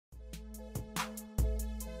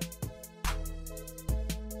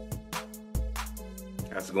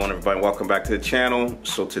How's it going, everybody? Welcome back to the channel.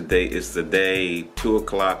 So today is the day, 2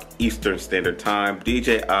 o'clock Eastern Standard Time.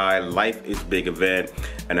 DJI Life is Big event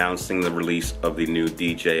announcing the release of the new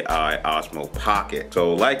DJI Osmo Pocket.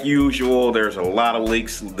 So like usual, there's a lot of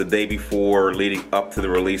leaks the day before leading up to the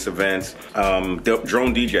release events.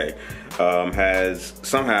 Drone DJ has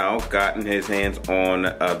somehow gotten his hands on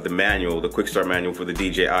the manual, the quick start manual for the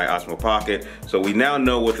DJI Osmo Pocket. So we now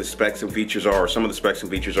know what the specs and features are, or some of the specs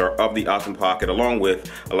and features are of the Osmo Pocket, along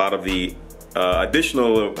with a lot of the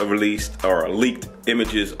additional released or leaked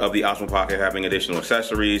images of the Osmo Pocket having additional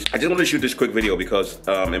accessories. I just wanted to shoot this quick video because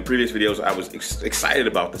in previous videos I was excited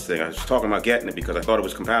about this thing. I was talking about getting it because I thought it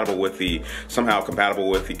was compatible with the, somehow compatible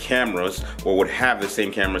with the cameras, or would have the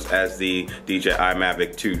same cameras as the DJI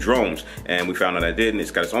Mavic 2 drones. And we found out I didn't.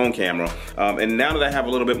 It's got its own camera. And now that I have a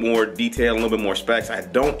little bit more detail, a little bit more specs, I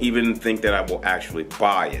don't even think that I will actually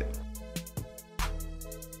buy it.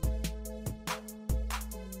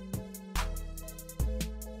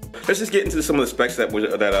 Let's just get into some of the specs that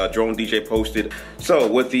Drone DJ posted. So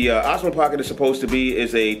what the Osmo Pocket is supposed to be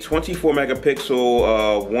is a 24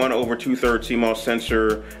 megapixel 1/2/3 CMOS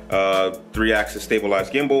sensor, 3-axis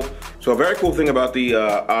stabilized gimbal. So a very cool thing about the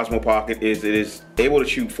Osmo Pocket is it is able to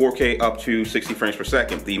shoot 4K up to 60 frames per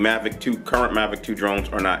second. The Mavic 2, current Mavic 2 drones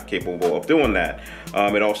are not capable of doing that.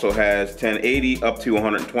 It also has 1080 up to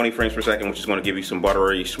 120 frames per second, which is going to give you some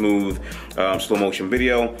buttery smooth slow motion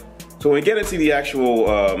video. So when we get into the actual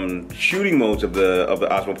shooting modes of the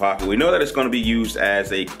Osmo Pocket, we know that it's going to be used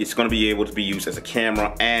as able to be used as a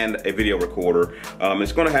camera and a video recorder.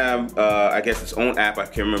 It's going to have, I guess, its own app. I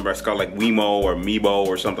can't remember. It's called like Wemo or Meebo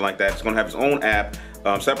or something like that. It's going to have its own app,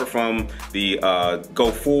 separate from the Go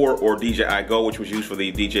 4 or DJI Go, which was used for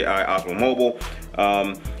the DJI Osmo Mobile.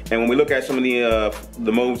 And when we look at some of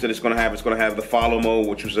the modes that it's going to have the follow mode,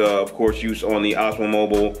 which was of course used on the Osmo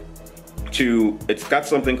Mobile. It's got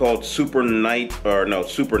something called Super Night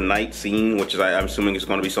Scene, which is I'm assuming it's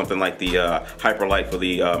going to be something like the Hyperlight for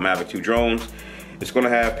the Mavic 2 drones. It's going to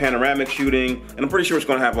have panoramic shooting, and I'm pretty sure it's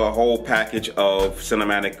going to have a whole package of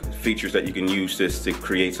cinematic features that you can use this to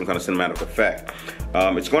create some kind of cinematic effect.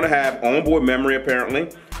 It's going to have onboard memory apparently.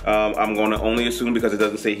 I'm going to only assume, because it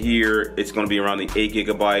doesn't say here, it's going to be around the 8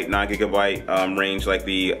 GB, 9 GB range, like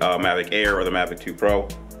the Mavic Air or the Mavic 2 Pro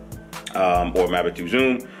or Mavic 2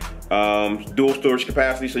 Zoom. Dual storage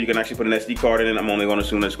capacity, so you can actually put an SD card in it. I'm only going to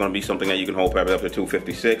assume that it's going to be something that you can hold probably up to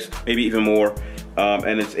 256, maybe even more.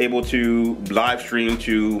 And it's able to live stream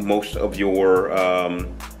to most of your, I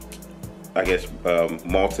guess,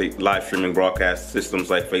 multi-live streaming broadcast systems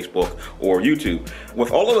like Facebook or YouTube.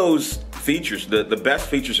 With all of those features, the best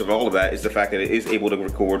features of all of that is the fact that it is able to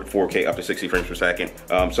record 4K up to 60 frames per second.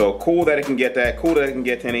 So cool that it can get that. Cool that it can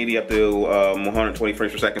get 1080 up to 120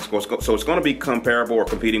 frames per second. So it's going to be comparable or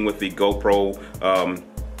competing with the GoPro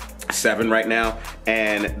 7 right now.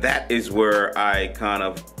 And that is where I kind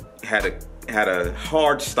of had a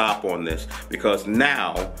hard stop on this, because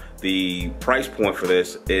now the price point for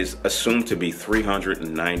this is assumed to be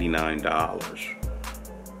 $399.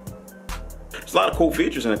 There's a lot of cool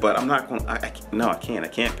features in it, but I'm not going. I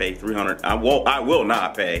can't pay $300. I will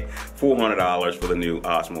not pay $400 for the new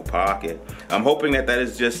Osmo Pocket. I'm hoping that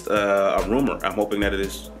is just a rumor. I'm hoping that it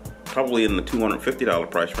is probably in the $250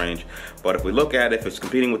 price range. But if we look at it, if it's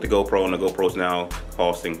competing with the GoPro, and the GoPro's now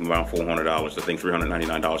costing around $400, I think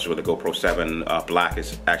 $399 is where the GoPro 7 Black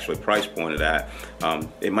is actually price pointed at.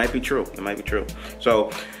 It might be true. It might be true.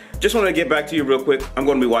 So just wanted to get back to you real quick. I'm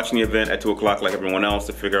going to be watching the event at 2 o'clock like everyone else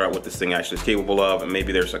to figure out what this thing actually is capable of, and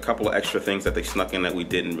maybe there's a couple of extra things that they snuck in that we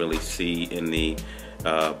didn't really see in the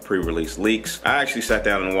pre-release leaks. I actually sat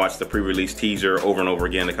down and watched the pre-release teaser over and over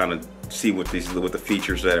again to kind of see what the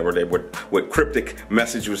features that were there, what cryptic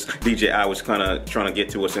message was DJI was kind of trying to get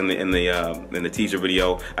to us in the teaser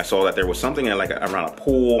video. I saw that there was something like around a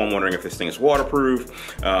pool. I'm wondering if this thing is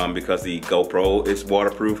waterproof, because the GoPro is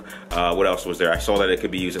waterproof. What else was there? I saw that it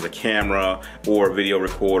could be used as a camera or a video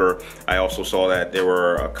recorder. I also saw that there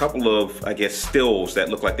were a couple of, I guess, stills that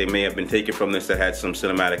looked like they may have been taken from this that had some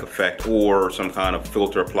cinematic effect or some kind of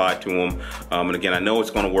filter applied to them. And again, I know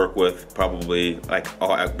it's going to work with probably, like,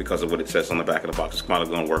 because of what it says on the back of the box, it's probably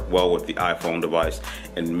going to work well with the iPhone device,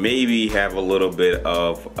 and maybe have a little bit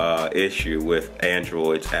of issue with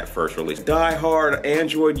Androids at first release. Die-hard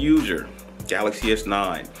Android user, Galaxy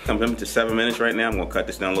S9. I'm into 7 minutes right now. I'm going to cut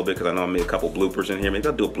this down a little bit because I know I made a couple bloopers in here. Maybe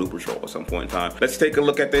I'll do a bloopers roll at some point in time. Let's take a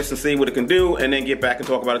look at this and see what it can do, and then get back and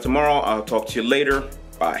talk about it tomorrow. I'll talk to you later.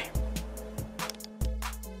 Bye.